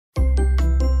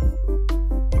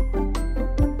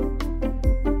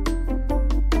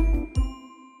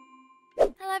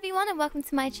everyone and welcome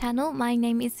to my channel. My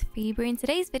name is Phoeberry. In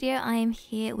today's video I am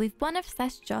here with one of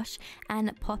Josh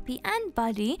and Poppy and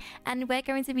Buddy, and we're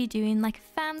going to be doing like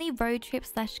a family road trip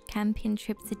 / camping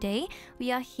trip today.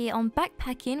 We are here on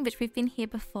backpacking, which we've been here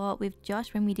before with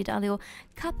Josh when we did our little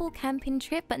couple camping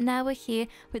trip, but now we're here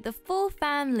with the full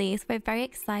family, so we're very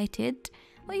excited.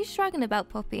 What are you struggling about,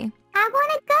 Poppy? I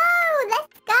want to go!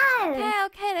 Let's go!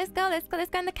 Okay, let's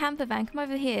go in the camper van. Come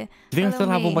over here. Do you think I still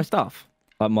have all my stuff?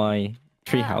 Like my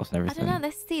treehouse and everything? I don't know.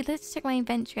 Let's see. Let's check my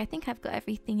inventory. I think I've got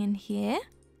everything in here.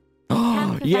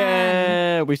 Oh,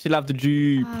 yeah! We still have the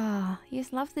Jeep. Ah, you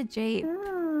just love the Jeep.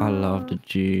 I love the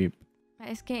Jeep. Right,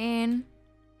 let's get in.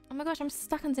 Oh my gosh, I'm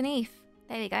stuck underneath.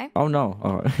 There we go. Oh, no.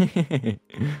 All right.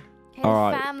 Okay,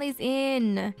 the family's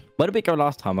in. Where did we go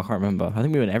last time? I can't remember. I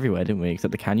think we went everywhere, didn't we?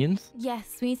 Except the canyons?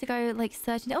 Yes, we need to go like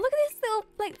searching. Oh, look at this little,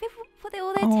 like, people put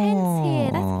all their tents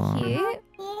here. That's cute.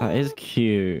 That is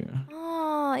cute.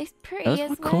 Oh, it's pretty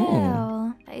That's as well.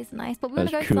 cool. That is nice. But we want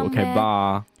to go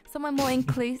cool. somewhere more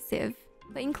inclusive.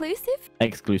 But inclusive?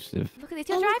 Exclusive. Look at this.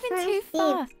 You're driving too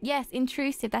fast. Yes,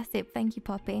 intrusive. That's it. Thank you,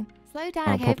 Poppy. Slow down.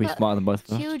 Oh, Okay, Poppy's smarter than both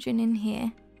of us. Children in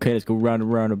here. Okay, let's go round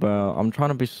and round about. I'm trying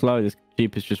to be slow. This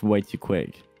Jeep is just way too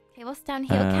quick. Okay, what's down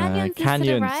here? Canyons is to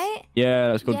the right?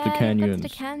 Yeah, let's go to the canyons. Go to the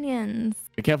canyons.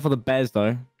 Be careful of the bears,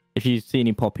 though. If you see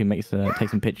any Poppy, take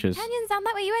some pictures. Canyons down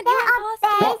that way. You went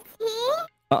past it. Here?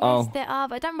 Yes, there are,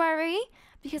 but don't worry,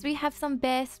 because we have some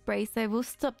bear spray, so we'll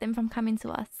stop them from coming to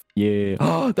us. Yeah.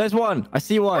 Oh, there's one. I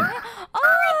see one.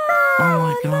 Oh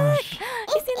my gosh.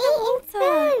 Look, it's in the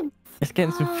water. Let's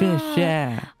get some fish,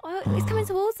 yeah. Oh, he's coming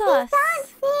towards us.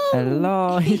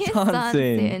 Hello, he's He is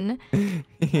dancing.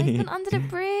 He's gone under the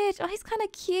bridge. Oh, he's kind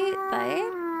of cute,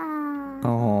 though.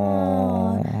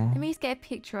 Oh. Let me just get a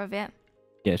picture of it.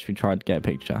 Yes, we tried to get a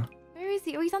picture. Where is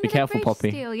he? Oh, he's under Be the careful, bridge Poppy.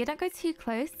 still. Yeah, don't go too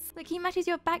close. Look, he matches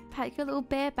your backpack, your little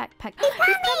bear backpack.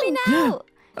 He's coming out.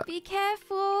 Be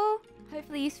careful.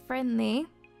 Hopefully he's friendly.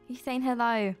 He's saying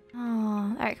hello.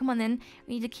 Oh, all right, come on then.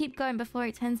 We need to keep going before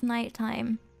it turns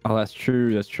nighttime. Oh, that's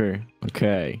true. That's true.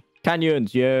 Okay.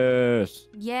 Canyons, yes.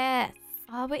 Yes.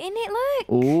 Oh, we're in it, look.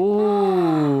 Ooh.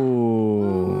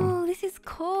 Oh, this is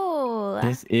cool.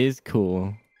 This is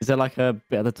cool. Is there like a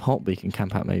bit at the top we can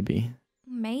camp out maybe?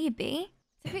 Maybe.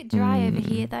 It's a bit dry over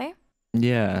here, though.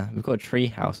 Yeah, we've got a tree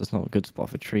house. That's not a good spot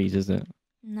for trees, is it?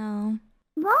 No.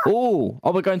 What? Oh,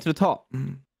 we're going to the top. You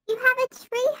have a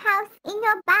tree house in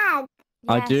your bag.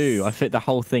 I do. Yes. I fit the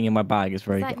whole thing in my bag. It's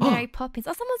very It's like good. Mary Poppins.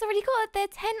 Oh, someone's already got their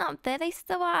tent up there. They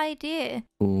stole our idea.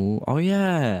 Oh,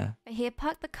 yeah. But here,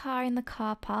 park the car in the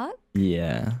car park.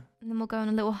 Yeah. And then we'll go on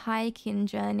a little hiking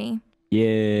journey.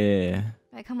 Yeah.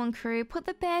 Right, come on, crew. Put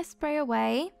the bear spray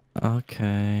away.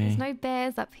 Okay. There's no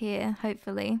bears up here,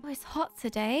 hopefully. Oh, it's hot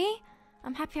today.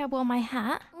 I'm happy I wore my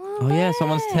hat. Oh, yeah.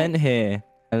 Someone's tent here.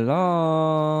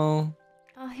 Hello.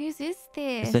 Oh, whose is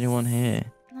this? Is anyone here?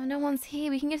 No, no one's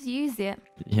here. We can just use it.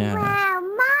 Yeah. Wow,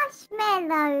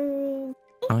 marshmallows.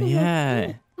 Oh,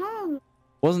 yeah. Mm.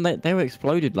 Wasn't they were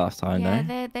exploded last time, Yeah,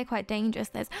 no? they're quite dangerous.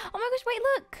 Oh my gosh, wait,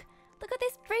 look. Look at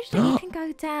this bridge that you can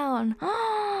go down.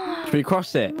 Should we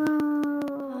cross it?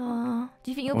 Oh,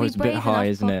 do you think you'll Oh, be it's a bit brave high,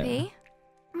 enough, isn't it? Poppy?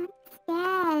 I'm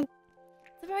scared.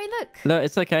 Sorry, look. No,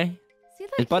 it's okay. See,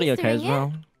 look, Is Buddy he's okay as doing it.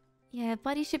 well? Yeah,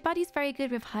 Buddy's very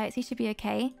good with heights. He should be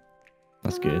okay.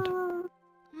 That's good. Oh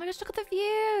my gosh, look at the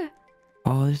view.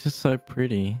 Oh, this is so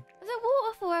pretty. There's a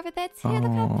waterfall over there too.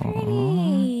 Look how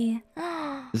pretty.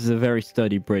 This is a very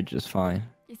sturdy bridge. It's fine.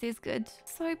 This is good.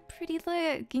 So pretty,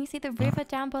 look. Can you see the river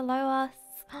down below us?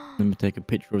 Let me take a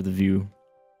picture of the view.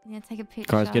 Yeah, take a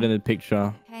picture. Guys, get in the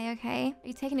picture. Okay, okay. Are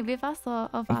you taking it with us or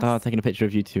of I us? thought taking a picture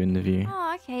of you two in the view.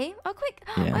 Oh, okay. Oh, quick.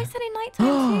 Yeah. Oh, it's turning nighttime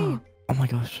too. Oh my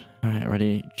gosh. All right,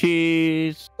 ready?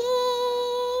 Cheese.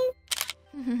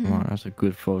 Right, that's a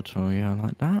good photo. Yeah, I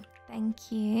like that.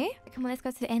 Thank you. Come on, let's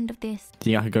go to the end of this. Do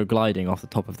you think I could go gliding off the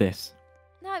top of this?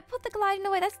 No, put the gliding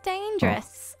away. That's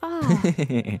dangerous. Oh.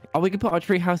 Oh, we can put our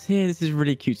tree house here. This is a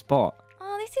really cute spot.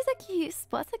 Oh, this is a cute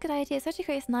spot. That's a good idea, especially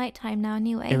because it's nighttime now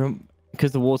anyway.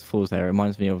 Because the waterfall's there, it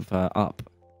reminds me of Up.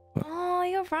 Oh,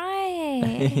 you're right.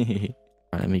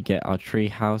 Right, let me get our tree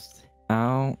house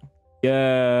out. Oh,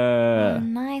 Yeah.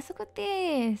 nice. Look at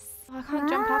this. Oh, I can't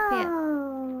jump up it.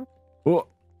 Wow. Oh,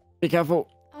 be careful.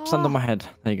 It's under Oh, my head.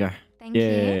 There you go. thank you.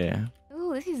 Yeah.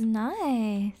 Oh, this is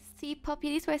nice. See, Poppy,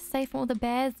 at least we're safe from all the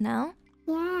bears now.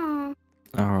 Yeah.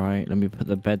 All right, let me put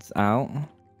the beds out.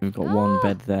 We've got one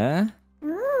bed there.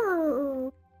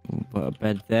 Ooh. We'll put a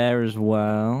bed there as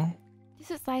well. This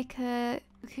looks like a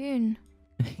cocoon.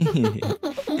 You're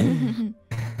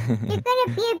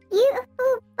gonna be a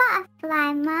beautiful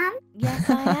butterfly, Mum. Yes,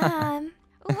 I am.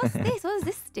 Oh, what's this? What does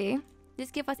this do? Does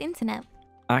this give us internet?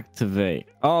 Activate.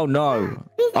 Oh, no.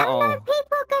 These Uh-oh. unknown people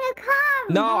are gonna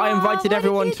come. No, I invited what did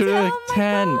everyone you to do? the Oh my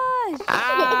tent. gosh.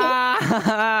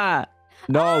 Ah!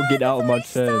 No, get out of my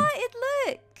tent. Restarted,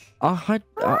 look. Oh, hi,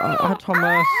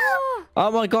 Thomas. Oh.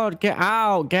 Oh my God, get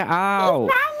out, get out.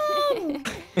 Running.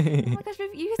 Oh my gosh,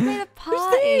 you just made a Who's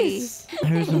party. this?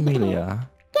 Who's Amelia?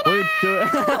 What are you doing?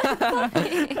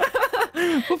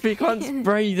 Puppy can't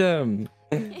spray them.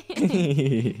 All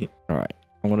right,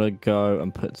 I'm gonna go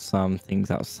and put some things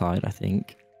outside, I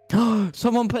think.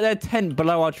 Someone put their tent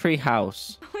below our tree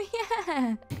house. Oh,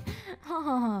 yeah.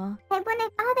 Oh. They put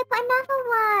another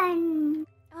one.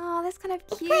 Oh, that's kind of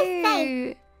It's quite safe.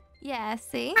 cute. Yeah,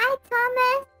 see? Hi,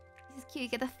 Thomas. This is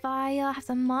cute. Get the fire, have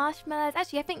some marshmallows.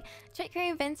 Actually, I think, check your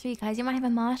inventory, guys. You might have a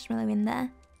marshmallow in there.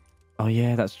 Oh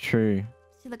yeah, that's true.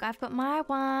 See, look, I've got my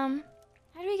one.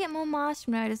 How do we get more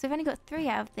marshmallows? We've only got 3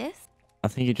 out of this. I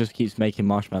think it just keeps making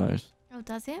marshmallows. Oh,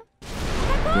 does it?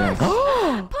 Oh my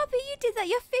gosh! Poppy, you did that.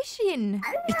 You're fishing.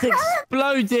 It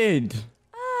exploded.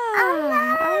 Oh,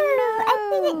 I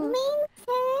no. didn't mean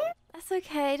to. That's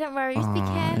okay. Don't worry. Just be Oh,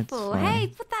 it's careful. fine. Hey,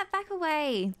 put that back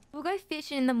away. We'll go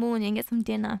fishing in the morning and get some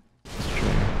dinner.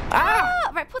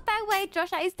 Ah! Right, put that away, Josh.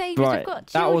 That is dangerous. Right, I've got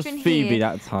that was children Phoebe here.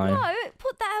 that time. No,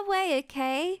 put that away,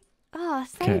 okay? Oh,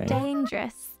 so Okay.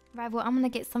 dangerous. Right, well, I'm gonna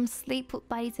get some sleep, put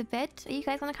Buddy to bed. Are you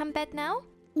guys gonna come bed now?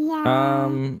 Yeah.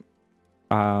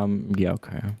 Yeah,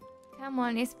 okay. Come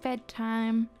on, it's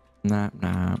bedtime. Nah.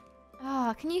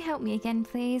 Oh, can you help me again,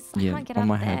 please? I Yeah, can't get on up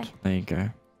my there. head. There you go.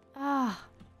 Oh,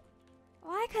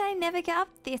 why can I never get up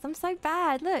this? I'm so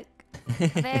bad. Look.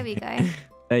 There we go.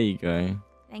 There you go.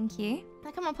 Thank you.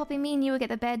 Now, come on, Poppy. Me and you will get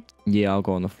the bed. Yeah, I'll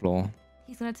go on the floor.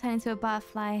 He's gonna turn into a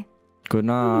butterfly. Good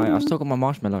night. I've still got my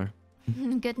marshmallow.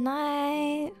 Good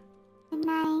night. Good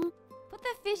night. Put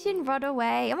the fishing rod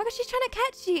away. Oh my gosh, she's trying to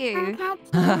catch you.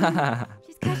 Okay.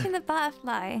 She's catching the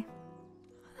butterfly.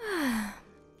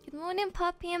 Good morning,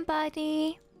 Puppy and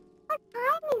Buddy. What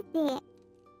time is it?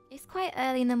 It's quite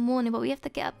early in the morning, but we have to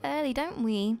get up early, don't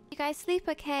we? You guys sleep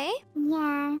okay?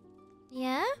 Yeah.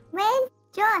 Yeah? Where's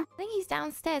Josh? I think he's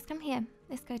downstairs. Come here.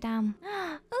 Let's go down.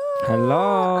 Ooh,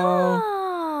 Hello.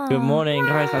 oh. Good morning,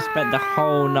 guys. I spent the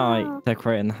whole night Wow.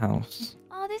 decorating the house.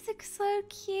 Oh, this looks so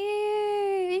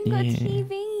cute. We've got Yeah. a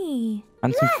TV.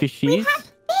 And some fishies. Fish.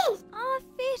 Oh,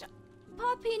 fish.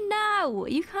 Puppy, no.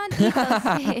 You can't eat those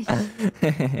fish.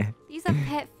 These are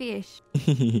pet fish.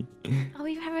 Oh,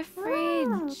 we have a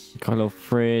fridge. Got a little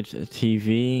fridge, a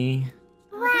TV.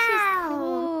 Oh, this is Wow.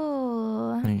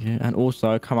 cool. Okay. And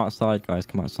also, come outside, guys.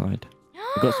 Come outside.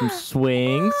 We've got some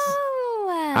swings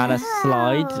Oh, and a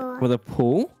slide Wow. with a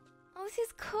pool. oh, this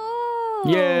is cool.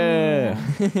 Yeah.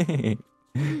 I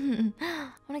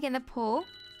want to get in the pool.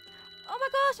 Oh my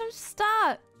gosh, I'm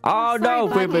stuck. Oh, I'm no,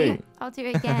 sorry, Buddy. Phoebe. I'll do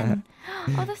it again.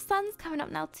 Oh, the sun's coming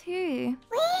up now too.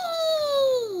 Whee!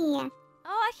 Oh,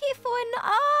 I keep falling.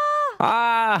 Oh,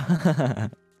 Ah.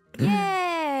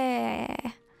 yeah.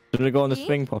 Should we go on the See?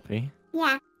 swing, Poppy?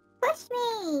 Yeah. Push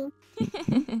me.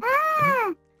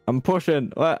 Ah. I'm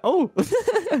pushing. Oh.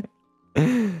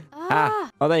 Ah.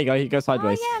 Oh, there you go. You go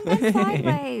sideways. Oh, yeah, I'm going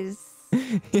sideways.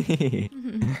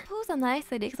 Pools are nice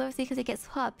though, because obviously because it gets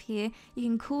hot up here, you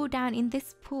can cool down in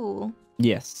this pool.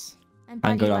 Yes. And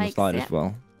And go Buddy down the likes slide it. as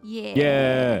well. Yeah.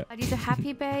 Yeah. Buddy's a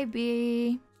happy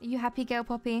baby. Are you happy, girl,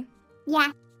 Poppy?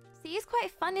 Yeah. See, it's quite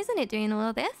fun, isn't it, doing all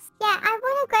of this? Yeah, I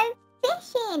want to go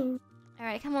fishing.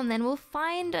 Alright, come on then. We'll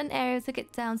find an area to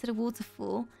get down to the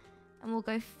waterfall. And we'll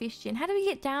go fishing. How do we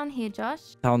get down here,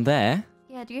 Josh? Down there?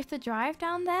 Yeah, do you have to drive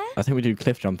down there? I think we do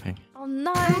cliff jumping. Oh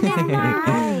no, no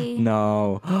way.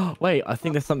 No. Wait, I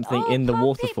think there's something Oh, in the Poppy,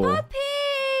 waterfall.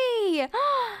 Poppy! Oh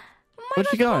my Where'd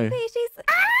she gosh, go? Poppy, she's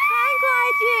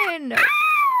hang gliding.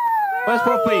 Where's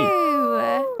Poppy?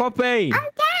 Oh. Poppy! I'm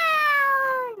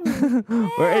down.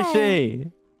 Where is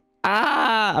she?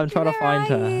 Ah! I'm trying to find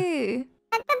Where are her. you?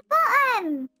 At the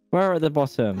bottom. Where at the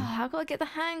bottom? Oh, I've got to get the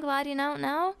hang gliding out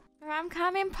now. Right, I'm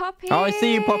coming, Poppy. Oh, I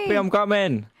see you, Poppy. I'm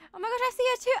coming. Oh my gosh, I see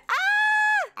you too. Ah!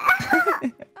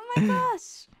 Oh my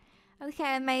gosh. Okay,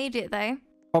 I made it though.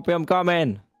 Poppy, I'm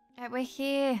coming. Right, we're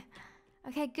here.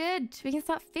 Okay, good. We can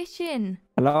start fishing.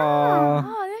 Hello.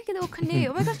 Oh, look at the little canoe.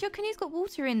 Oh my gosh, your canoe's got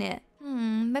water in it.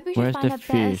 Maybe we should Where's find the a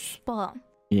better fish? spot.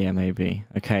 Yeah, maybe.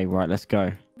 Okay, right, let's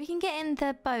go. We can get in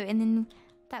the boat and then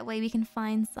that way we can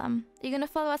find some. Are you going to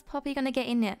follow us, Poppy? You're going to get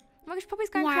in it. Oh my gosh, Poppy's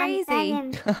going Yeah, I'm crazy.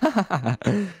 going.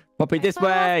 Poppy, Right, this follow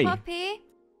us, way. Poppy.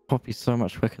 Poppy's so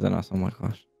much quicker than us. Oh my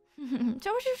gosh.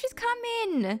 Josh, she's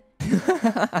coming.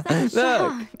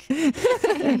 Look.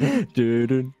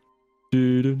 Doo-doo.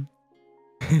 Doo-doo.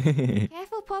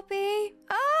 Careful, Poppy.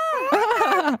 Oh!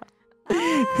 Oh!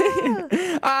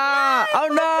 Ah! Oh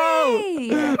no!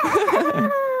 Poppy!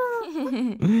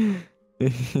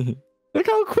 Look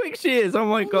how quick she is. Oh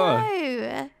my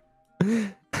god.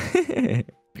 No.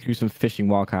 Do some fishing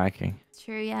while kayaking.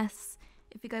 True, yes.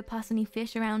 If we go past any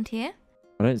fish around here.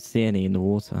 I don't see any in the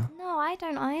water. No, I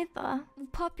don't either.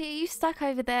 Poppy, are you stuck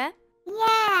over there? Yeah.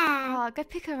 Oh, go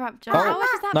pick her up, Josh. Oh,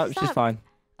 she's up, no, she's she's up. fine.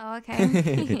 Oh, okay.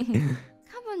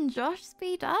 Come on, Josh,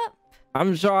 speed up.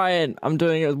 I'm trying. I'm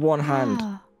doing it with one hand.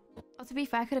 Oh, to be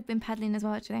fair, I could have been paddling as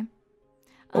well, actually.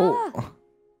 Oh. Oh,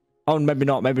 Oh, maybe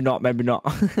not. Maybe not. Maybe not.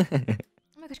 oh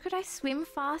my gosh, could I swim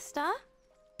faster?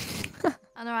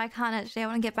 Oh, no, I can't actually. I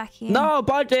want to get back in. No,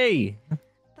 buddy.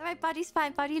 My buddy's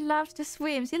fine. Buddy loves to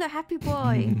swim. See, look, happy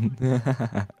boy. There's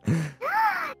a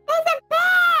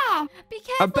bear. Be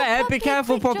careful, A bear. Poppy. Be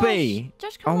careful, Quick, Poppy.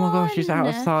 Josh, come Oh on. my gosh, she's out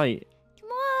of sight.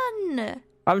 Come on.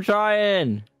 I'm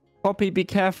trying. Poppy, be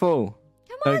careful.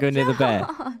 Come Don't on, go near the bear.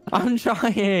 Josh. I'm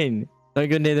trying. Don't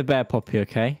go near the bear, Poppy,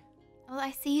 okay? Oh, I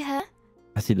see her.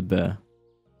 I see the bear.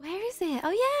 Where is it?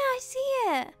 Oh, yeah, I see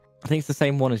it. I think it's the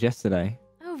same one as yesterday.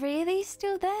 Oh, really?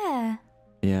 Still there?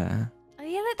 Yeah. Oh,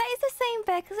 yeah, look, that is the same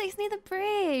bear because it's near the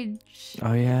bridge.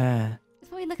 Oh, yeah.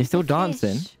 That's why we look He's at still the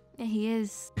dancing. fish. Yeah, he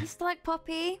is. He's still like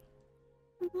Poppy.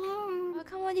 Yeah. Oh,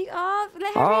 come on, you. Oh,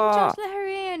 let her in, Ah. Josh. Let her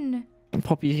in.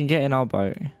 Poppy, you can get in our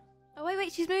boat. Oh,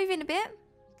 wait, she's moving a bit.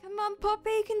 Come on, Poppy,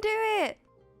 you can do it.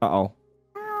 Uh-oh.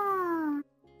 Oh.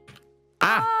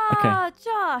 Ah! Okay. Oh,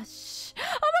 Josh.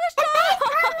 Oh my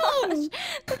gosh, Josh.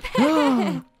 The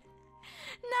bear.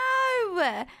 No.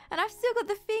 And I've still got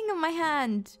the thing on my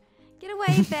hand. Get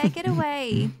away, bear. Get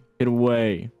away. Get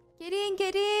away. Get in,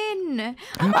 get in.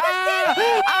 Oh my Ah!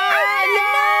 gosh,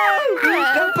 Ah,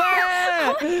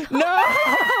 no! The bear!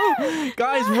 No!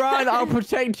 Guys, run! I'll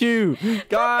protect you!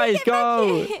 Guys,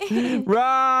 go!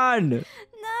 Run!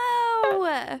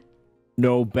 No.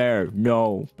 No bear.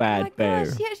 No Oh bad my bear.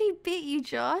 gosh, he actually bit you,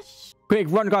 Josh. Quick,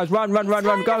 run, guys! Run! Run! Run!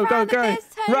 Run! Turn Go! Go! around, the Go! bear's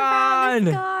turning Run!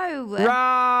 around, let's go.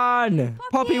 Run!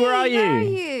 Poppy, where are Where are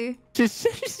you? you?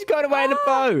 She's going away in the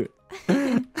boat.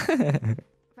 Right,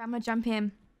 I'm gonna jump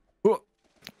in.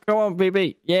 Go on,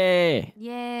 BB. Yeah.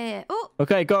 Yeah. Oh,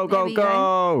 Okay, go, There go, we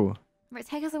go. right,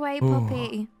 take us away, Ooh.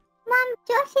 Poppy. Mum,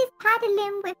 Josh is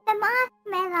paddling with the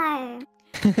marshmallow.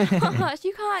 Gosh,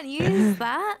 you can't use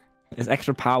that. It's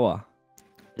extra power.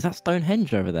 Is that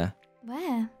Stonehenge over there?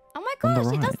 Where? Oh my On the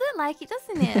gosh, it does right. look like it,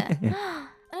 doesn't it?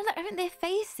 Oh, look, I think their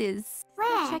faces. Let's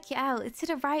Where? go check it out. It's to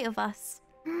the right of us.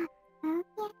 Oh,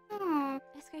 yeah.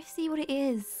 Let's go see what it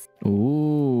is.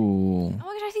 Ooh. Oh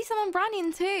my gosh, I see someone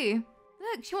running too.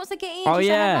 Look, she wants to get in. Oh, She's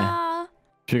like, yeah. "Ah."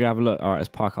 Should we go have a look? All right, let's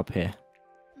park up here.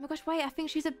 Oh my gosh, wait, I think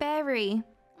she's a berry.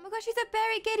 Oh my gosh, she's a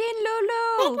berry. Get in, Pick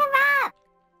Lulu. her up.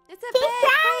 It's a She's bear.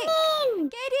 Quick. drowning.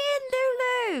 Get in,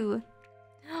 Lulu.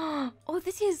 Oh,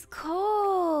 this is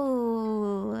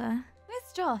cool.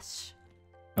 Where's Josh?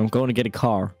 I'm going to get a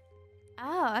car.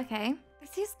 Oh, okay.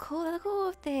 This is cool. Look at all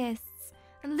of this.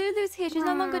 And Lulu's here. She's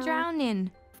no longer Wow.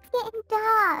 drowning. Getting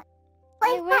dark.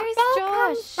 Hey, Wait, where is that bear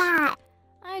comes Josh? back.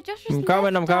 Oh, Josh just I'm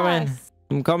coming, I'm left coming. us.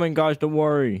 I'm coming, guys. Don't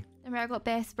worry. Don't worry, I got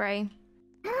bear spray.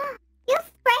 You're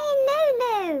spraying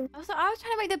Lulu. Also, I was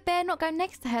trying to make the bear not go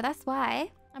next to her. That's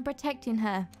why. I'm protecting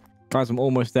her. Guys, I'm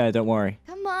almost there. Don't worry.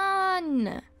 Come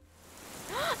on.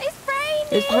 It's raining.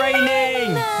 It's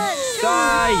raining.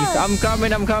 Guys, I'm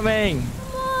coming. I'm coming.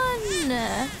 Come on.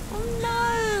 Oh,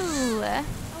 no.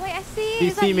 Oh, wait, I see you. You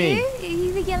Is see that me? you? Are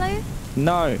you the yellow?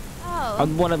 No. Oh.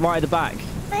 I'm one right at the back.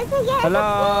 Where's the yellow Hello. Oh,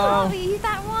 ball? are you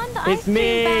that one? The It's ice cream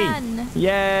me. van. We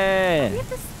Yeah. have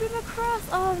to swim across.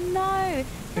 Oh, no.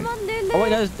 Come on, Lulu. Oh,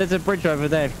 wait, there's a bridge over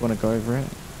there if you want to go over it.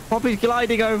 Poppy's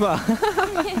gliding over.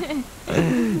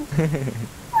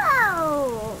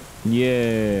 Whoa.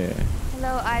 Yeah.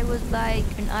 Hello, I would like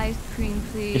an ice cream,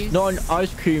 please. It's not an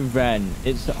ice cream van.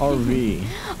 It's an RV.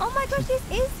 Oh my gosh, this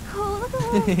is cool. Look at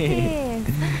all of this.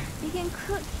 You can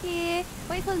cook here.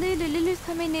 Wait for Lulu. Lulu's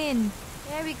coming in.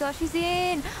 There we go. She's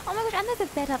in. Oh my gosh, and there's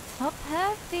a bed up top.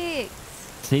 Perfect.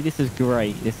 See, this is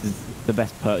great. This is the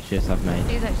best purchase I've made.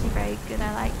 It's actually very good.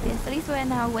 I like this. At least we're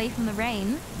now away from the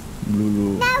rain.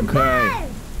 Lulu. No, Okay. go.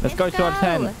 Let's go to our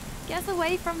tent. Get us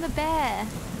away from the bear.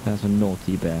 That's a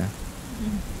naughty bear.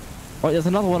 Oh, there's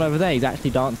another one over there. He's actually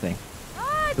dancing. Oh,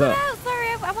 I Look. got out. Sorry,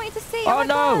 I wanted to see. Oh, my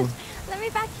no. gosh. Let me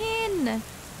back in.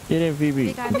 Get in, Phoebe.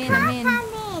 Big, I'm in. I'm in.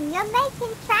 Come in. You're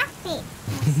making traffic.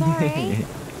 Sorry.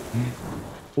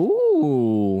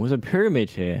 Ooh, there's a pyramid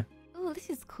here. Oh, this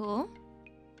is cool.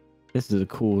 This is a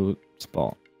cool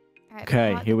spot. All right,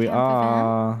 Okay, park here the we camper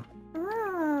van.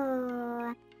 are.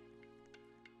 Ooh.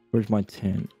 Where's my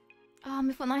tent?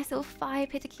 We've got a nice little fire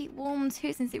pit to keep warm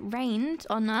too since it rained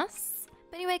on us.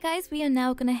 But anyway, guys, we are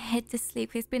now gonna head to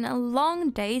sleep. It's been a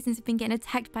long day since we've been getting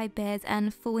attacked by bears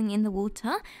and falling in the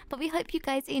water. But we hope you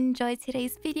guys enjoyed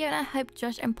today's video, and I hope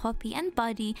Josh and Poppy and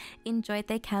Buddy enjoyed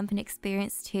their camping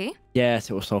experience too. Yes,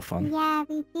 it was so fun. Yeah,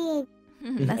 we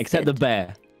did. Except the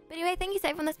bear. But anyway, thank you to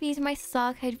everyone that's been using my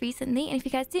star code recently. And if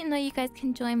you guys didn't know, you guys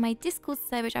can join my Discord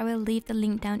server, which I will leave the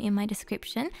link down in my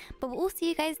description. But we'll all see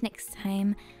you guys next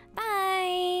time.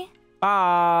 Bye!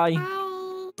 Bye. Bye.